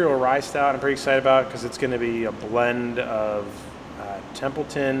rye, Imperial Rye Stout, I'm pretty excited about because it's going to be a blend of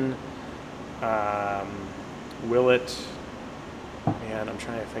Templeton, Willett, and I'm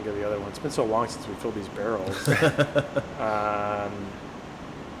trying to think of the other one. It's been so long since we filled these barrels.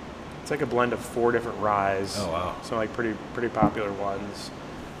 It's like a blend of 4 different ryes. Oh wow! So like pretty popular ones.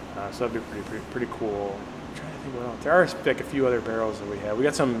 So that'd be pretty cool. I'm trying to think what else. There are like a few other barrels that we have. We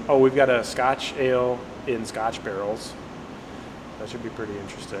got some. Oh, we've got a Scotch ale in Scotch barrels. That should be pretty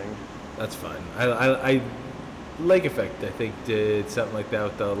interesting. That's fun. I Lake Effect, I think, did something like that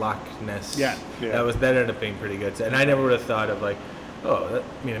with the Loch Ness. Yeah. That ended up being pretty good. And I never would have thought of like,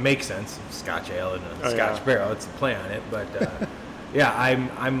 it makes sense. Scotch ale and a Scotch barrel. It's a play on it, but. Yeah,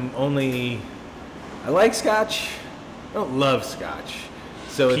 I like Scotch. I don't love Scotch.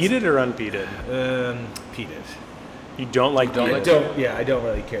 So peated or unpeated? Peated. You don't like peated? I don't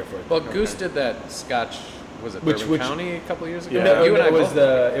really care for it. Well, Goose did that Scotch. Was it Bourbon County a couple of years ago? Yeah. No, you and I it was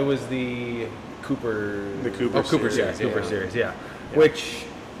both. it was the Cooper. The Cooper Cooper series. series. Cooper series. Yeah. Which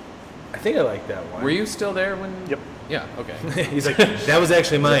I think I like that one. Were you still there when? Yep. Yeah, okay. He's like, that was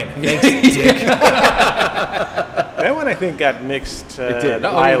actually mine. Thanks, dick. That one I think got mixed. It did.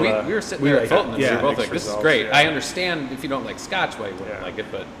 No, Isla. we were sitting there at Fulton, and we were both like, mixed this is results, great. yeah. I understand if you don't like Scotch why you wouldn't like it,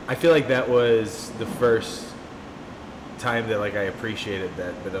 but I feel like that was the first time that like I appreciated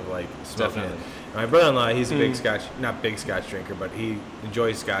that bit of like smoking it. Definitely. My brother-in-law, he's a big Scotch, not big Scotch drinker, but he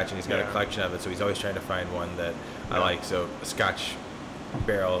enjoys Scotch and he's got a collection of it, so he's always trying to find one that I like. So a Scotch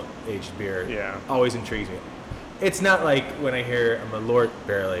barrel-aged beer always intrigues me. It's not like when I hear a Malort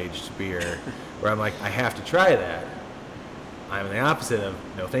barrel-aged beer where I'm like, I have to try that. I'm the opposite of,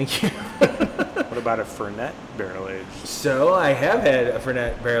 no thank you. What about a Fernet barrel-aged? So I have had a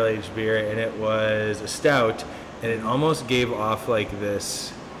Fernet barrel-aged beer, and it was a stout, and it almost gave off like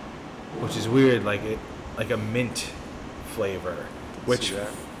this, which is weird, like a mint flavor. Which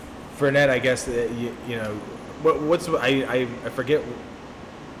Fernet, I guess, you know, I forget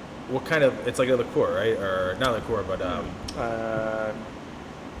what kind of, it's like a liqueur, right? Or not liqueur, but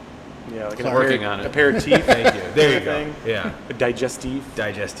yeah, like working on it. Aperitif. Thank you. There you go. Thing. Yeah. A digestif.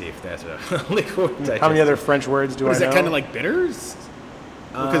 Digestif. That's what. Liqueur. Digestif. How many other French words do I know? Is that kind of like bitters?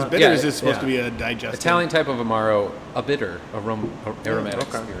 Because bitters is supposed to be a digestive. Italian type of Amaro, a bitter, aromatic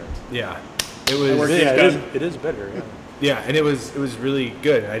spirit. Yeah. It was. It is bitter. Yeah. Yeah, and it was really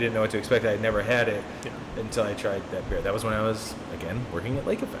good. I didn't know what to expect. I had never had it until I tried that beer. That was when I was again working at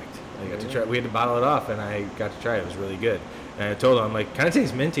Lake Effect. I got to try. We had to bottle it off, and I got to try it. It was really good. And I told him, I'm like, kind of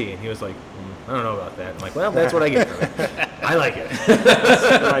tastes minty, and he was like, I don't know about that. I'm like, well, that's what I get from it. I like it.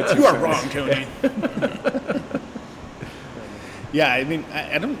 You are wrong, Tony. Yeah, I mean,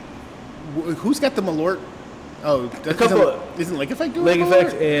 I don't. Who's got the Malort? Oh, isn't Lake Effect doing Lake Malort?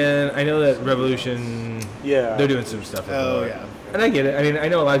 Effect, and I know that Revolution. Yeah, they're doing some stuff with Malort. Yeah, and I get it. I mean, I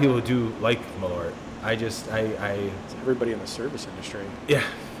know a lot of people who do like Malort. It's everybody in the service industry. Yeah.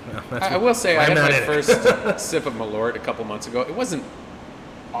 No, I will say I had my first it. sip of Malort a couple months ago. It wasn't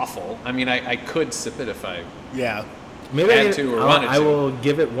awful. I mean, I could sip it if I maybe had to or wanted to. I will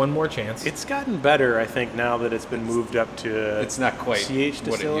give it one more chance. It's gotten better, I think, now that it's been moved up to. It's not quite CH what it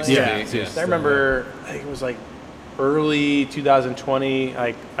distilling. used to be. Yeah. I remember, I think it was like early 2020.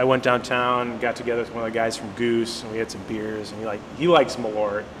 I went downtown, got together with one of the guys from Goose, and we had some beers. And he likes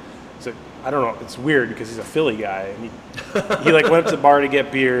Malort. So I don't know. It's weird because he's a Philly guy, and he like went to the bar to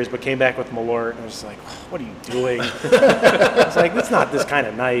get beers, but came back with Malort. And I was just like, what are you doing? I was like, it's not this kind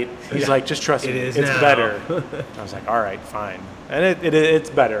of night. He's like, just trust me, it's better. I was like, all right, fine. And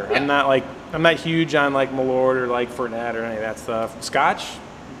it's better. Yeah. I'm not huge on like Malort or like Fernet or any of that stuff. Scotch,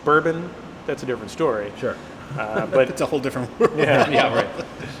 bourbon, that's a different story. Sure. But it's a whole different world. Yeah, right.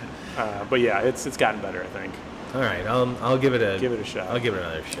 But yeah, it's gotten better, I think. All right, I'll give it a shot. I'll give it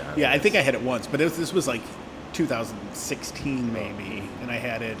another shot. Yeah, I think I had it once, but this was like 2016 maybe, and I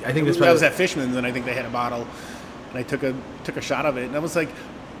had it. I think this was at Fishman's, and I think they had a bottle, and I took a shot of it, and I was like,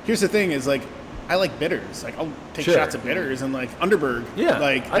 here's the thing: is like I like bitters. Like I'll take shots of bitters, and like Underberg,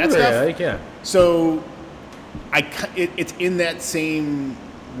 like that stuff. Yeah. So it's in that same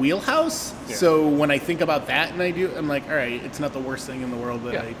wheelhouse. Yeah. So when I think about that, and I'm like, all right, it's not the worst thing in the world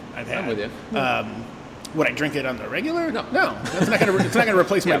that I've had. I'm with you. Would I drink it on the regular? No. It's not gonna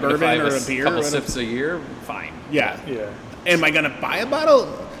replace my bourbon or a beer. Couple sips a year, fine. Yeah. Am I gonna buy a bottle?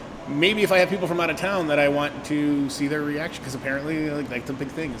 Maybe if I have people from out of town that I want to see their reaction, because apparently like the big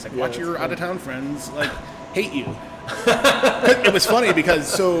thing is like watch your out of town friends like hate you. It was funny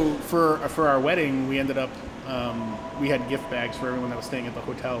because for our wedding we ended up we had gift bags for everyone that was staying at the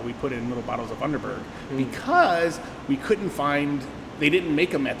hotel. We put in little bottles of Underberg because we couldn't find. They didn't make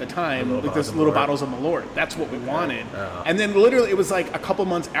them at the time, like those little bottles of Malort. That's what we wanted. And then literally it was like a couple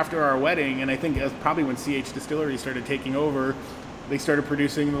months after our wedding, and I think it was probably when CH Distillery started taking over, they started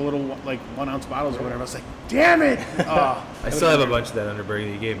producing the little like 1 ounce bottles or whatever. I was like, damn it! I still have a bunch of that Underberg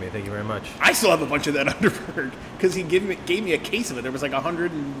that you gave me. Thank you very much. I still have a bunch of that Underberg because he gave me a case of it. There was like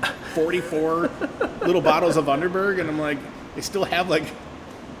 144 little bottles of Underberg, and I'm like, they still have like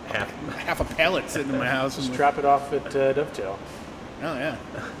half a pallet sitting in my house. Just drop it off at Dovetail. Oh, yeah.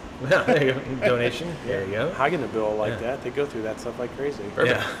 Well, there you go. Donation. There you go. Hagen a bill like that. They go through that stuff like crazy.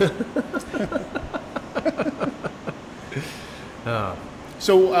 Yeah.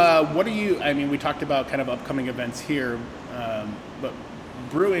 So what are you, I mean, we talked about kind of upcoming events here, but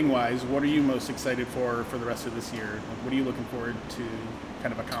brewing-wise, what are you most excited for the rest of this year? What are you looking forward to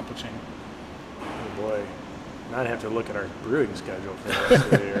kind of accomplishing? Oh, boy. Now I'd have to look at our brewing schedule for the rest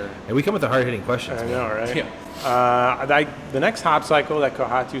of the year. And we come with the hard-hitting questions. I know, right? Yeah. The next hop cycle, that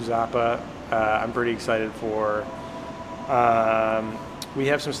Kohatu Zappa, I'm pretty excited for. We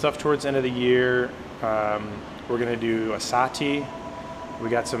have some stuff towards the end of the year. We're going to do a Sati. We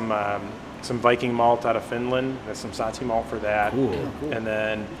got some some Viking malt out of Finland. That's some Sati malt for that. Cool. And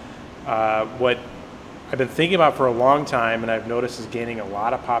then what I've been thinking about for a long time, and I've noticed is gaining a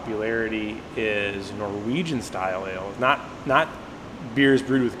lot of popularity, is Norwegian style ale. Not beers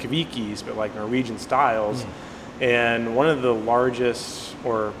brewed with kvikis, but like Norwegian styles. And one of the largest,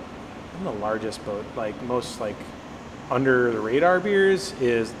 or not the largest, but like most like under the radar beers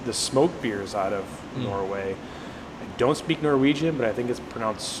is the smoked beers out of Norway. I don't speak Norwegian, but I think it's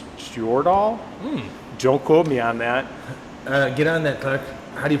pronounced Stjordal. Don't quote me on that. Get on that, Clark.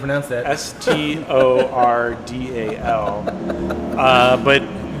 How do you pronounce that? Stordal. But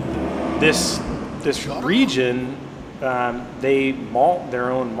this region, they malt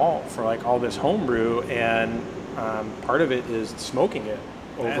their own malt for like all this homebrew, and part of it is smoking it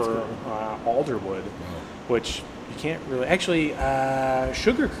over alderwood, which you can't really. Actually,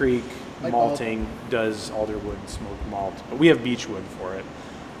 Sugar Creek Malting does alderwood smoked malt, but we have beechwood for it.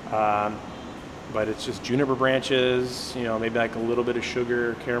 But it's just juniper branches, maybe like a little bit of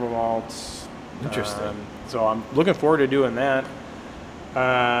sugar, caramel malts. Interesting. So I'm looking forward to doing that.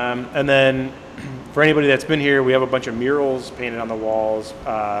 And then for anybody that's been here, we have a bunch of murals painted on the walls,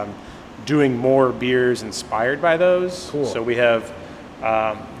 doing more beers inspired by those. Cool. So we have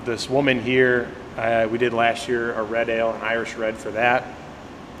this woman here. We did last year a red ale, an Irish red for that.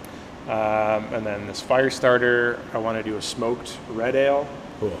 And then this fire starter, I want to do a smoked red ale.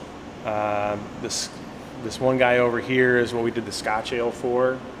 Cool. This one guy over here is what we did the Scotch ale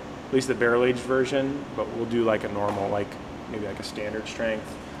for, at least the barrel-aged version, but we'll do like a normal, like maybe like a standard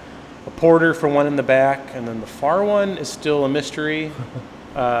strength. A porter for one in the back, and then the far one is still a mystery.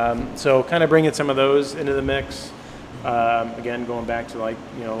 So kind of bringing some of those into the mix. Again, going back to like,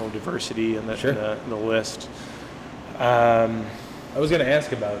 diversity in the list. I was going to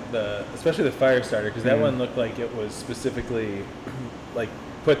ask about especially the fire starter, because that one looked like it was specifically like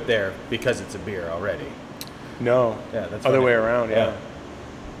put there because it's a beer already. No. Yeah, that's other funny. way around. Yeah.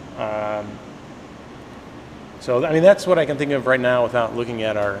 So I mean, that's what I can think of right now without looking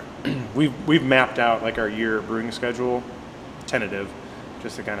at our. We've mapped out like our year brewing schedule, tentative,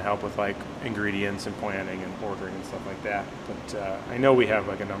 just to kind of help with like ingredients and planning and ordering and stuff like that. But I know we have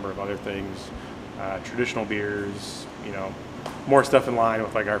like a number of other things, traditional beers, more stuff in line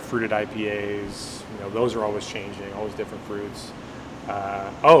with like our fruited IPAs. Those are always changing, always different fruits.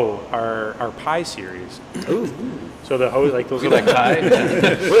 Our pie series. Ooh. So the like those Like pie?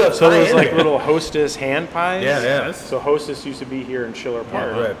 so those like little Hostess hand pies. Yeah. So Hostess used to be here in Schiller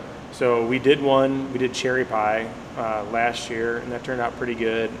Park. Right. So we did cherry pie last year, and that turned out pretty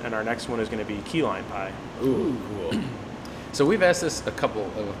good. And our next one is going to be key lime pie. Ooh, cool. So we've asked this a couple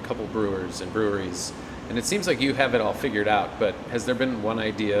brewers and breweries, and it seems like you have it all figured out, but has there been one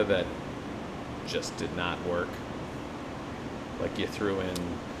idea that just did not work? Like you threw in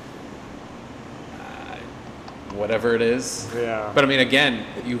whatever it is. Yeah. But I mean, again,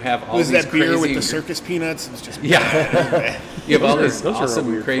 you have all Was these that beer crazy with the circus peanuts? It was just You have all these those are a awesome,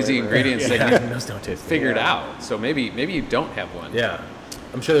 weird crazy flavor. ingredients that you Those don't taste figured out. So maybe you don't have one. Yeah.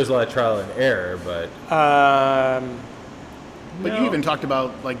 I'm sure there's a lot of trial and error, but But you even talked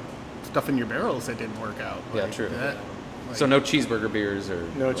about like stuff in your barrels that didn't work out. Yeah, Like true. that, So no cheeseburger beers or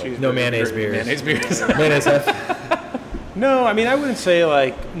No cheese. no mayonnaise beers. mayonnaise beers. Mayonnaise F. No, I mean, I wouldn't say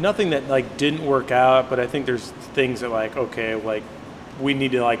like nothing that like didn't work out, but I think there's things that like, okay, like we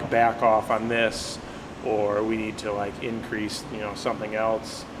need to like back off on this, or we need to like increase, something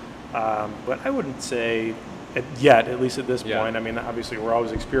else. But I wouldn't say yet, at least at this point. I mean, obviously we're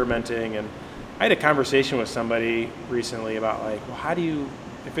always experimenting, and I had a conversation with somebody recently about like, well, how do you,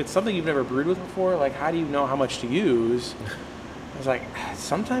 if it's something you've never brewed with before, like how do you know how much to use? I was like,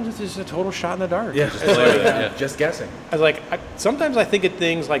 sometimes it's just a total shot in the dark. Yeah, just guessing. I was like, sometimes I think of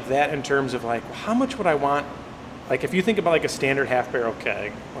things like that in terms of like, well, how much would I want? Like, if you think about like a standard half barrel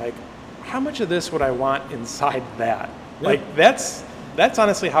keg, like, how much of this would I want inside that? Yeah. Like, that's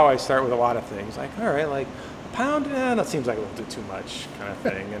honestly how I start with a lot of things. Like, all right, like a pound, that seems like a little bit too much kind of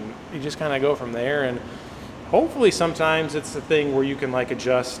thing. And you just kind of go from there. And hopefully sometimes it's the thing where you can like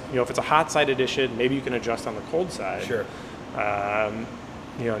adjust, if it's a hot side edition, maybe you can adjust on the cold side. Sure. And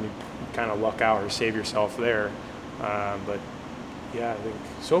you kind of luck out or save yourself there. But yeah, I think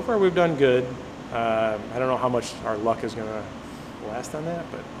so far we've done good. I don't know how much our luck is going to last on that,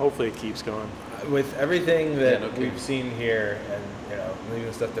 but hopefully it keeps going. With everything that we've seen here, and even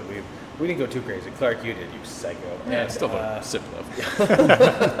the stuff that we didn't go too crazy. Clark, you did, you psycho. Yeah, and, still a sip though.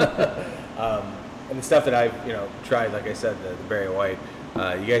 And the stuff that I've tried, like I said, the Berry White,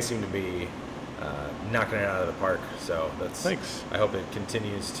 you guys seem to be knocking it out of the park. So that's. Thanks. I hope it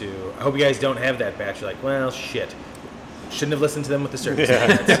continues to. I hope you guys don't have that batch. You're like, well, shit. shouldn't have listened to them with the circus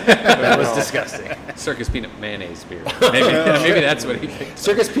peanuts. That was disgusting. Circus peanut mayonnaise beer. Maybe that's what he thinks.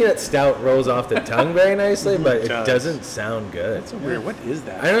 Circus peanut stout rolls off the tongue very nicely, but it does. doesn't sound good. It's so weird. What is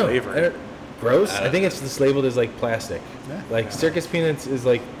that I don't know. flavor? Gross. I think it's just labeled as like plastic. Like circus peanuts is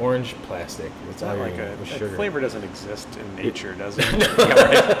like orange plastic. It's all Like with that sugar. flavor doesn't exist in nature, does it?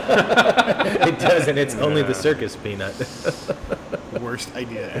 It doesn't. It's only the circus peanut. Worst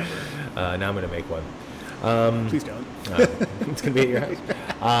idea ever. Now I'm gonna make one. Please don't. It's gonna be at your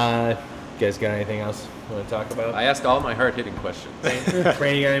house. You guys got anything else you want to talk about? I asked all my hard-hitting questions.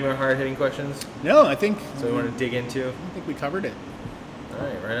 Brandon, you got any more hard-hitting questions? No, I think So we want to dig into? we covered it. All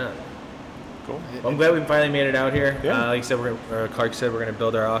right, right on. Cool. Well, I'm glad we finally made it out here. Yeah. Like I said, Clark said, we're going to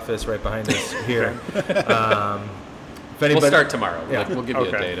build our office right behind us here. If anybody, We'll start tomorrow. Yeah. We'll give you a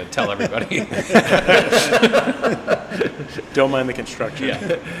Okay. day to tell everybody. Don't mind the construction.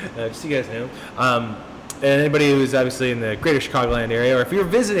 Yeah. Just so you guys know. And anybody who's obviously in the greater Chicagoland area, or if you're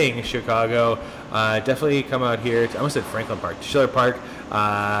visiting Chicago, definitely come out here. I almost said Franklin Park, Schiller Park.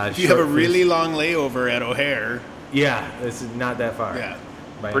 If you have a really long layover at O'Hare, Yeah, it's not that far. yeah.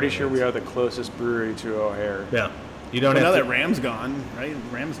 by Pretty any sure means. we are the closest brewery to O'Hare. Yeah. You don't But now have that to. Ram's gone, right?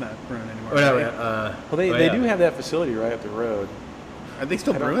 Ram's not brewing anymore. Oh, no, right? Well, they yeah. do have that facility right up the road. Are they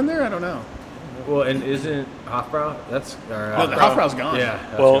still brewing there? I don't know. Well, and isn't Hofbrau? That's. Oh, the Hofbrau's gone. Yeah.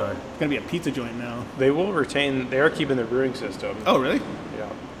 that's Well- gone. It's going to be a pizza joint now. They will retain. They are keeping the brewing system. Oh, really? Yeah.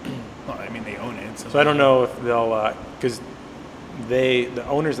 Well, I mean, they own it. So I don't know if they'll, because the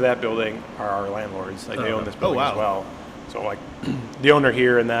owners of that building are our landlords. Like they own this building wow. as well. So like the owner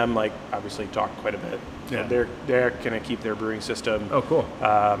here and them like obviously talk quite a bit. So Yeah. they're gonna keep their brewing system. Oh, cool.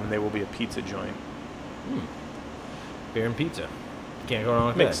 They will be a pizza joint. Beer and pizza. Can't go wrong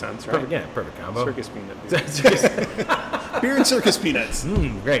with Makes that. sense, right? Perfect, yeah, perfect combo. Circus peanut. Dude. Beer and circus peanuts.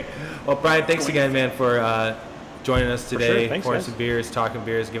 Great. Well, Brian, thanks again, man, for joining us today, sure. Thanks, pouring guys. some beers, talking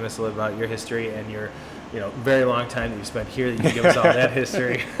beers, giving us a little about your history and your, very long time that you spent here. That you give us all that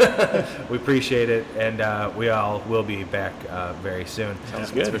history. We appreciate it, and we all will be back very soon.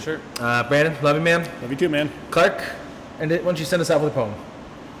 Sounds That's good. for sure. Brandon, love you, man. Love you too, man. Clark, and why don't you send us off with a poem?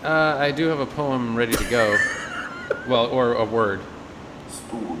 I do have a poem ready to go. Well, or a word.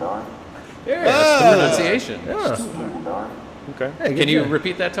 Yeah. That's the pronunciation. Yeah. Okay. Hey, Can good you job.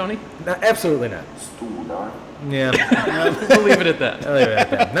 repeat that, Tony? No, absolutely not. Yeah. We'll leave it at that. I'll leave it at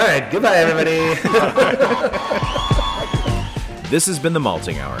that. All right. Goodbye, everybody. This has been The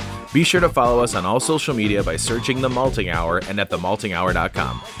Malting Hour. Be sure to follow us on all social media by searching The Malting Hour and at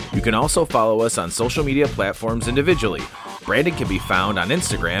themaltinghour.com. You can also follow us on social media platforms individually. Brandon can be found on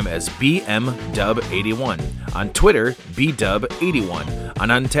Instagram as BMDub81, on Twitter, BDub81,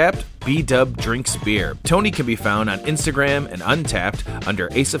 on Untapped, BDub Drinks Beer. Tony can be found on Instagram and Untapped under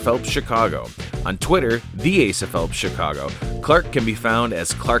Asa Phelps Chicago, on Twitter, The Asa Phelps Chicago. Clark can be found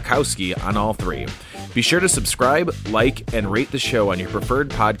as Clarkowski on all three. Be sure to subscribe, like, and rate the show on your preferred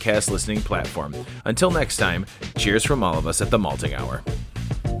podcast listening platform. Until next time, cheers from all of us at The Malting Hour.